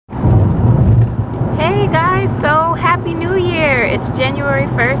It's January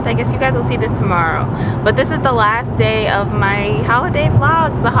 1st. I guess you guys will see this tomorrow. But this is the last day of my holiday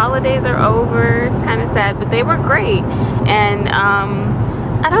vlogs. The holidays are over. It's kind of sad, but they were great. And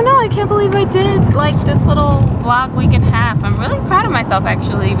I don't know, I can't believe I did like this little vlog week and a half. I'm really proud of myself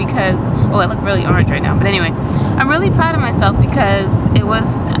actually because, oh, I look really orange right now. But anyway, I'm really proud of myself because it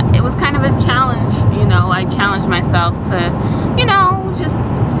was kind of a challenge, you know. I challenged myself to, you know, just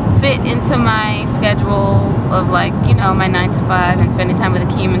fit into my schedule of like, you know, my 9 to 5 and spending time with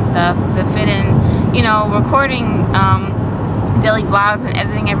Akeem and stuff, to fit in, you know, recording daily vlogs and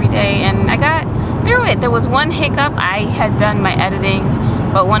editing every day, and I got through it. There was one hiccup. I had done my editing,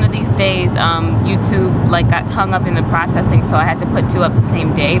 but one of these days YouTube like got hung up in the processing, so I had to put 2 up the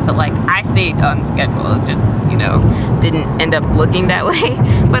same day, but like I stayed on schedule. It just, you know, didn't end up looking that way.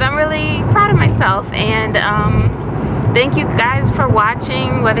 But I'm really proud of myself, and thank you guys for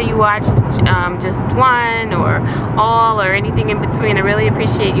watching, whether you watched just one or all or anything in between. I really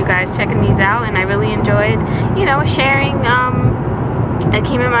appreciate you guys checking these out, and I really enjoyed, you know, sharing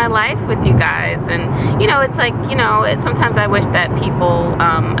Akeem in my life with you guys. And you know, it's like, you know, sometimes I wish that people,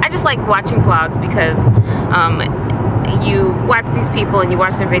 I just like watching vlogs because you watch these people and you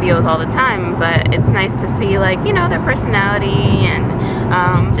watch their videos all the time, but it's nice to see, like, you know, their personality and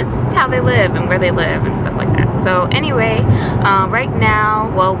just how they live and where they live and stuff like that. So anyway, right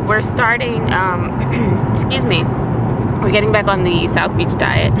now, well, we're starting, excuse me, we're getting back on the South Beach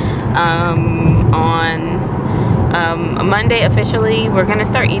diet on Monday officially. We're gonna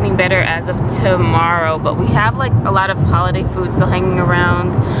start eating better as of tomorrow, but we have like a lot of holiday food still hanging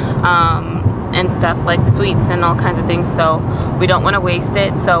around and stuff, like sweets and all kinds of things, so we don't want to waste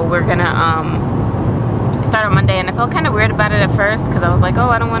it. So we're gonna start on Monday, and I felt kind of weird about it at first because I was like, oh,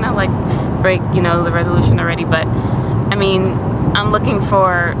 I don't want to like break, you know, the resolution already. But I mean, I'm looking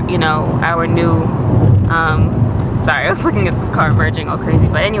for, you know, our new sorry, I was looking at this car merging all crazy.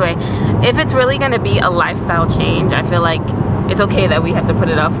 But anyway, if it's really going to be a lifestyle change, I feel like it's okay that we have to put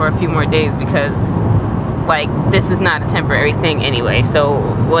it off for a few more days, because like this is not a temporary thing anyway. So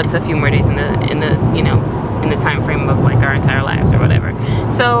what's a few more days in the you know, in the time frame of like our entire lives or whatever.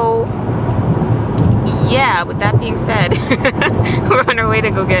 So yeah, with that being said, we're on our way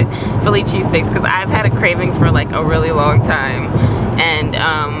to go get Philly cheesesteaks because I've had a craving for like a really long time. And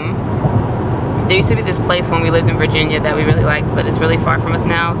there used to be this place when we lived in Virginia that we really liked, but it's really far from us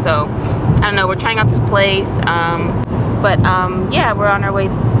now. So I don't know, we're trying out this place. Yeah, we're on our way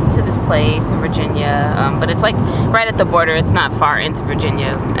to this place in Virginia, but it's like right at the border. It's not far into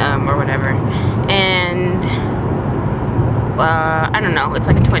Virginia or whatever. And I don't know, it's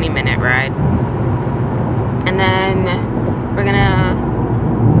like a 20-minute ride. And then we're gonna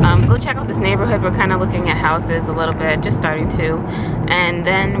go check out this neighborhood. We're kind of looking at houses a little bit, just starting to, and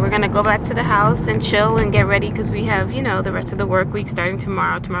then we're gonna go back to the house and chill and get ready because we have, you know, the rest of the work week starting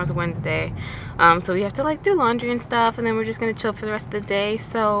tomorrow. Tomorrow's Wednesday, so we have to like do laundry and stuff, and then we're just gonna chill for the rest of the day.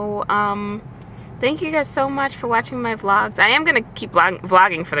 So thank you guys so much for watching my vlogs. I am gonna keep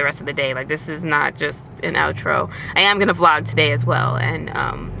vlogging for the rest of the day. Like, this is not just an outro. I am gonna vlog today as well, and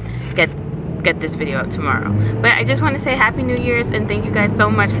get this video up tomorrow. But I just want to say Happy New Year's, and thank you guys so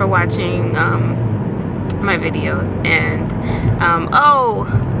much for watching my videos. And oh,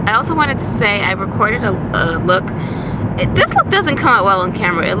 I also wanted to say I recorded a look. This look doesn't come out well on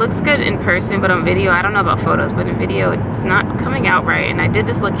camera. It looks good in person, but on video, I don't know about photos, but in video it's not coming out right. And I did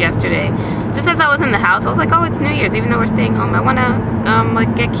this look yesterday just as I was in the house. I was like, oh, it's New Year's, even though we're staying home, I want to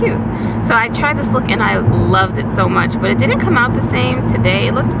like get cute. So I tried this look and I loved it so much, but it didn't come out the same today.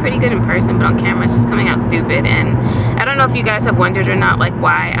 It looks pretty good in person, but on camera it's just coming out stupid. And I don't know if you guys have wondered or not, like,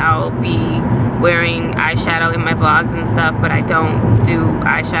 why I'll be wearing eyeshadow in my vlogs and stuff, but I don't do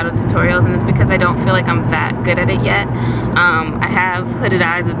eyeshadow tutorials, and it's because I don't feel like I'm that good at it yet. I have hooded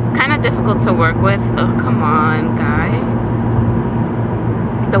eyes. It's kind of difficult to work with. Oh, come on, guy.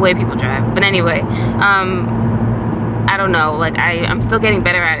 The way people drive. But anyway, I don't know, like I'm still getting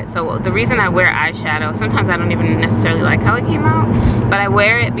better at it. So the reason I wear eyeshadow, sometimes I don't even necessarily like how it came out, but I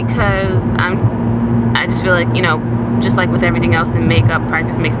wear it because I just feel like, you know, just like with everything else in makeup,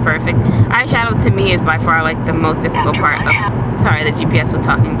 practice makes perfect. Eyeshadow to me is by far like the most difficult part of, sorry, the GPS was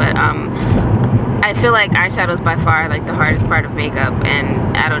talking, but I feel like eyeshadow is by far like the hardest part of makeup,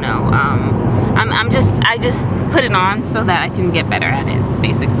 and I don't know, I just put it on so that I can get better at it,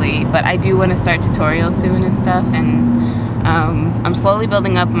 basically. But I do want to start tutorials soon and stuff, and I'm slowly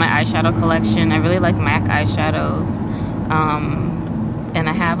building up my eyeshadow collection. I really like MAC eyeshadows, and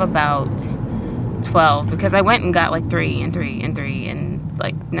I have about 12 because I went and got like 3 and 3 and 3, and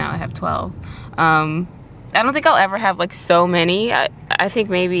like now I have 12. I don't think I'll ever have like so many. I think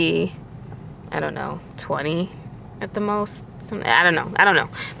maybe, I don't know, 20 at the most. I don't know.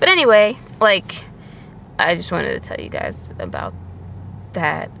 But anyway, like, I just wanted to tell you guys about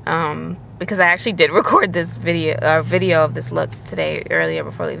that, because I actually did record this video of this look today earlier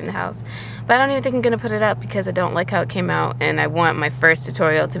before leaving the house, but I don't even think I'm gonna put it up because I don't like how it came out, and I want my first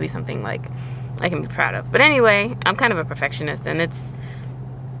tutorial to be something like I can be proud of. But anyway, I'm kind of a perfectionist, and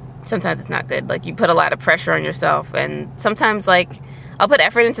sometimes it's not good. Like, you put a lot of pressure on yourself, and sometimes, like, I'll put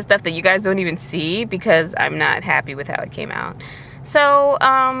effort into stuff that you guys don't even see because I'm not happy with how it came out. So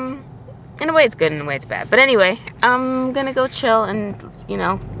in a way it's good, in a way it's bad. But anyway, I'm gonna go chill and, you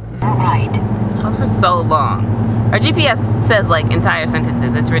know. All right. This talks for so long. Our GPS says, like, entire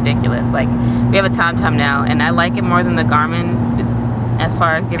sentences. It's ridiculous. Like, we have a TomTom now, and I like it more than the Garmin as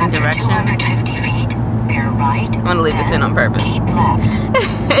far as giving directions. 250 feet, bear right. I'm gonna leave this in on purpose. Keep left.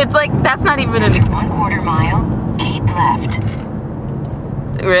 It's like, that's not even an... 1/4 mile, keep left.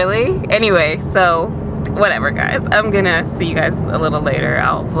 Really? Anyway, so whatever, guys. I'm gonna see you guys a little later.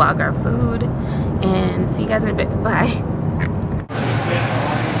 I'll vlog our food and see you guys in a bit. Bye.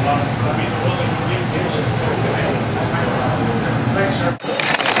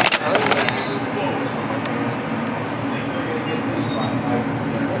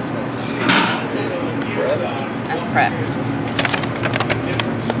 I'm prepped.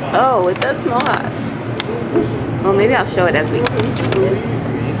 Oh, it does smell hot. Well, maybe I'll show it as we eat.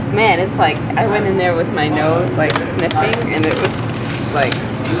 Man, it's like, I went in there with my nose, like, sniffing, and it was like,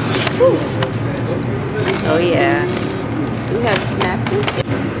 whew. Oh yeah. We have snacks.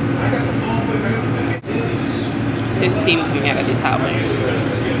 There's steam coming out of these hot ones.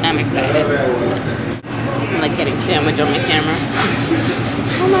 I'm excited. I'm like getting sandwich on my camera.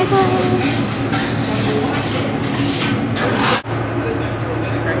 Oh my god.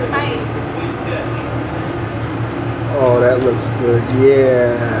 First bite. Oh, that looks good.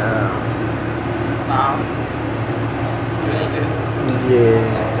 Yeah. Wow. Really good. Yeah.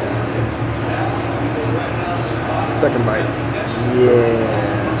 Second bite. Yeah.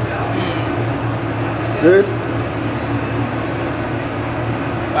 It's good.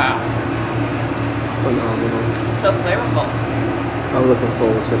 Wow. Phenomenal. It's so flavorful. I'm looking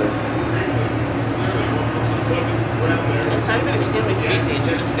forward to this. It's not even extremely cheesy, it's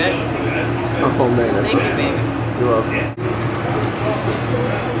just good. Oh man, that's Thank you, baby. You're welcome.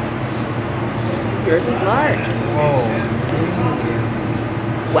 Yours is large. Oh.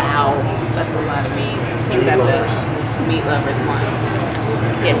 Wow, that's a lot of meat. This came out the meat lovers one.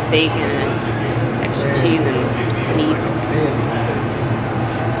 He has bacon and extra cheese and meat.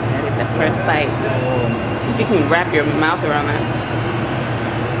 The first bite. You can wrap your mouth around that.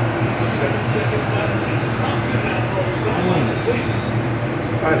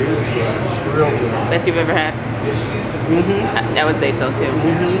 That is good. Real good. Best you've ever had? Mm-hmm. I would say so too.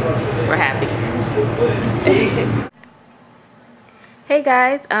 Mm-hmm. We're happy. Hey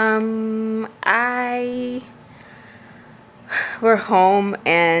guys, we're home,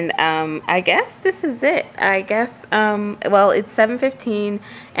 and I guess this is it. I guess well, it's 7:15,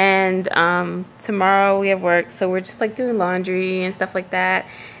 and tomorrow we have work, so we're just like doing laundry and stuff like that.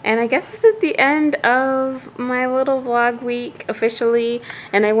 And I guess this is the end of my little vlog week officially,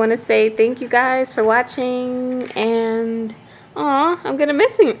 and I want to say thank you guys for watching, and I'm gonna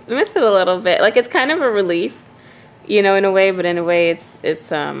miss it a little bit. Like, it's kind of a relief, you know, in a way, but in a way it's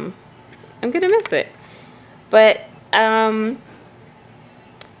I'm gonna miss it. But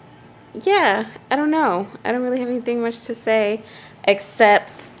yeah, I don't know. I don't really have anything much to say,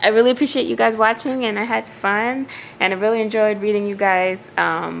 except I really appreciate you guys watching, and I had fun, and I really enjoyed reading you guys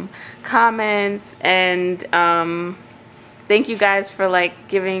comments, and thank you guys for like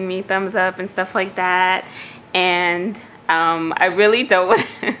giving me thumbs up and stuff like that. And I really don't want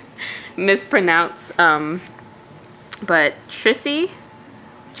to mispronounce, but Trissy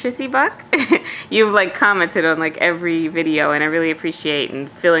Buck, you've like commented on like every video, and I really appreciate, and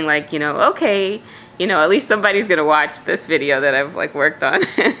feeling like, you know, okay, you know, at least somebody's gonna watch this video that I've like worked on.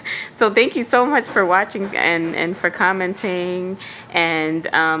 So thank you so much for watching and for commenting, and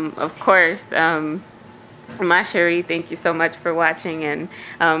of course Ma Cherie, thank you so much for watching, and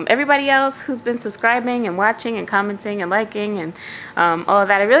everybody else who's been subscribing and watching and commenting and liking and all of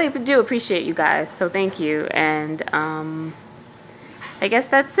that. I really do appreciate you guys, so thank you. And I guess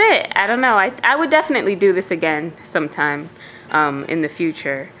that's it. I don't know. I would definitely do this again sometime in the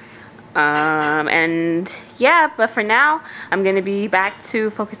future. And yeah, but for now, I'm going to be back to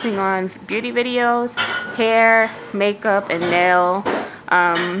focusing on beauty videos, hair, makeup, and nail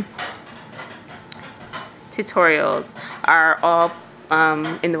tutorials are all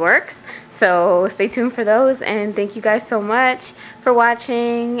in the works. So stay tuned for those, and thank you guys so much for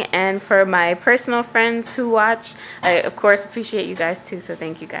watching. And for my personal friends who watch, I of course appreciate you guys too, so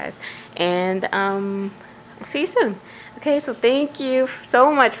thank you guys. And see you soon. Okay, so thank you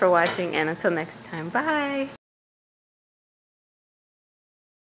so much for watching, and until next time, bye.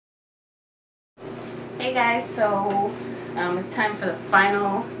 Hey guys, so it's time for the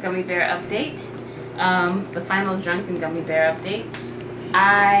final gummy bear update. The final drunken gummy bear update.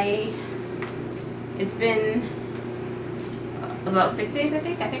 It's been about 6 days, I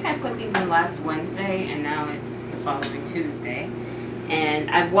think. I think I put these in last Wednesday, and now it's the following Tuesday. And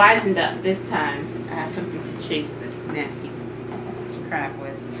I've wisened up this time. I have something to chase this nasty crap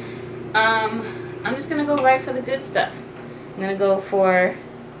with. I'm just gonna go right for the good stuff. I'm gonna go for,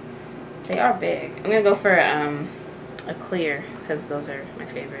 they are big. I'm gonna go for a clear, because those are my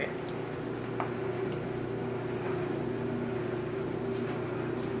favorite.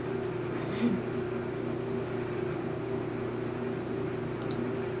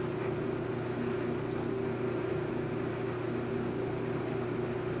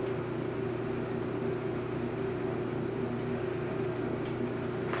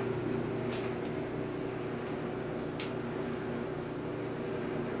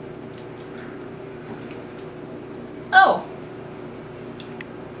 Oh,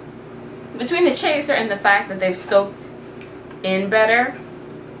 between the chaser and the fact that they've soaked in better,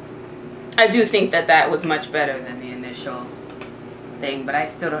 I do think that that was much better than the initial thing, but I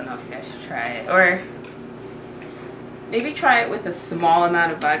still don't know if you guys should try it. Or maybe try it with a small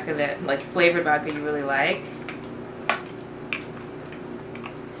amount of vodka, that, like, flavored vodka you really like.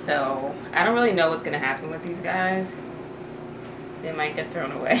 So I don't really know what's gonna happen with these guys. They might get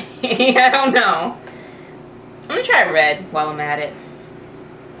thrown away. I don't know. I'm gonna try red while I'm at it.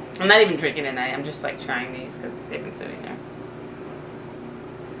 I'm not even drinking tonight. I'm just like trying these because they've been sitting there.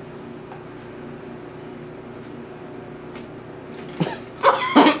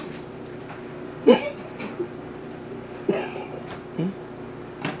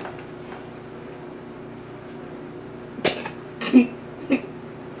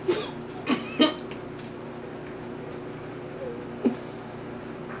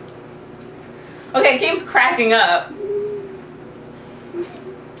 Okay, Kim's cracking up.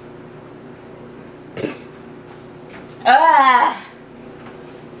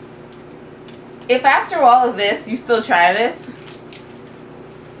 If after all of this you still try this,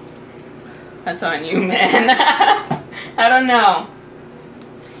 that's on you, man. I don't know.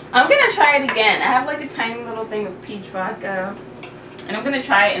 I'm gonna try it again. I have like a tiny little thing of peach vodka, and I'm gonna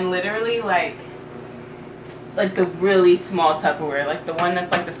try it in literally like the really small Tupperware, like the one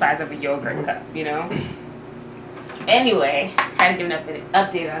that's like the size of a yogurt cup, you know? Anyway, had to give an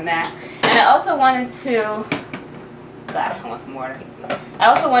update on that. And I also wanted to, God, I want some water. I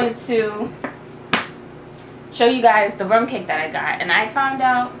also wanted to show you guys the rum cake that I got. And I found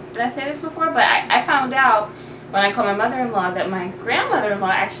out, did I say this before? But I found out when I called my mother-in-law that my grandmother-in-law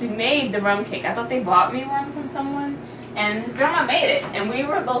actually made the rum cake. I thought they bought me one from someone, and his grandma made it. And we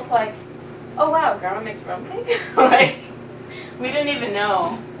were both like, oh wow, grandma makes rum cake? Like, we didn't even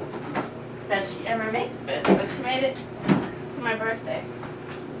know that she ever makes this, but she made it for my birthday.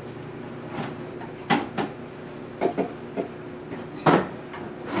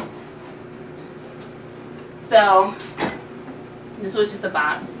 So, this was just the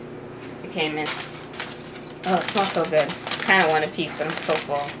box it came in. Oh, it smells so good. I kind of want a piece, but I'm so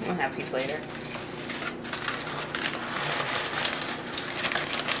full. I'm going to have a piece later.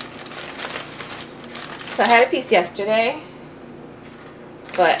 So I had a piece yesterday,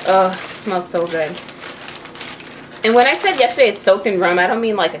 but oh, it smells so good. And when I said yesterday it's soaked in rum, I don't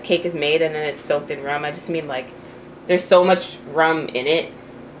mean like a cake is made and then it's soaked in rum. I just mean like there's so much rum in it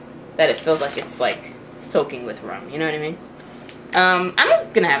that it feels like it's like soaking with rum. You know what I mean? I'm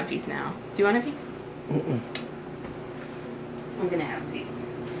gonna have a piece now. Do you want a piece? I'm gonna have a piece.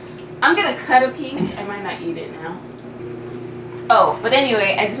 I'm gonna cut a piece. I might not eat it now. Oh, but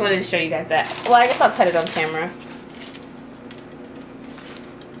anyway, I just wanted to show you guys that. Well, I guess I'll cut it on camera.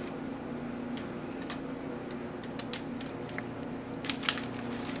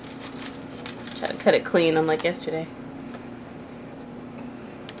 Try to cut it clean unlike yesterday.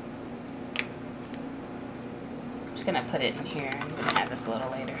 I'm just gonna put it in here. I'm gonna have this a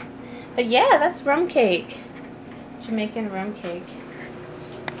little later. But yeah, that's rum cake. Jamaican rum cake.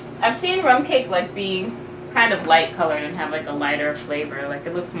 I've seen rum cake like be kind of light colored and have like a lighter flavor. Like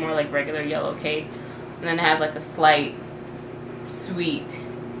it looks more like regular yellow cake, and then it has like a slight sweet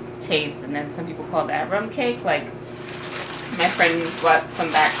taste, and then some people call that rum cake. Like my friend brought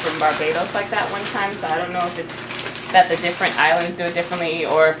some back from Barbados like that one time, so I don't know if it's that the different islands do it differently,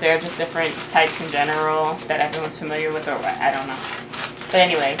 or if there are just different types in general that everyone's familiar with, or what, I don't know. But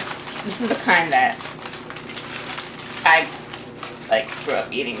anyway, this is the kind that I like grew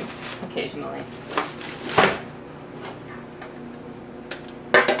up eating occasionally.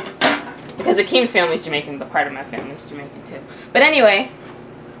 Because Akeem's family is Jamaican, but part of my family is Jamaican too. But anyway,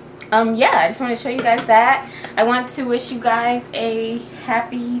 yeah, I just want to show you guys that. I want to wish you guys a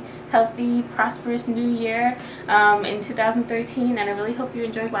happy, healthy, prosperous new year in 2013, and I really hope you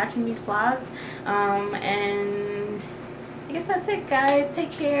enjoyed watching these vlogs. And I guess that's it, guys.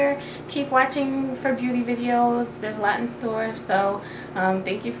 Take care. Keep watching for beauty videos. There's a lot in store. So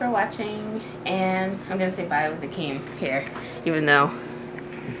thank you for watching, and I'm gonna say bye with Akeem here, even though.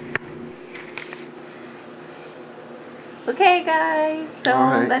 Okay, guys. So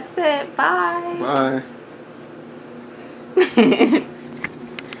right. That's it. Bye. Bye.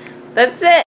 That's it.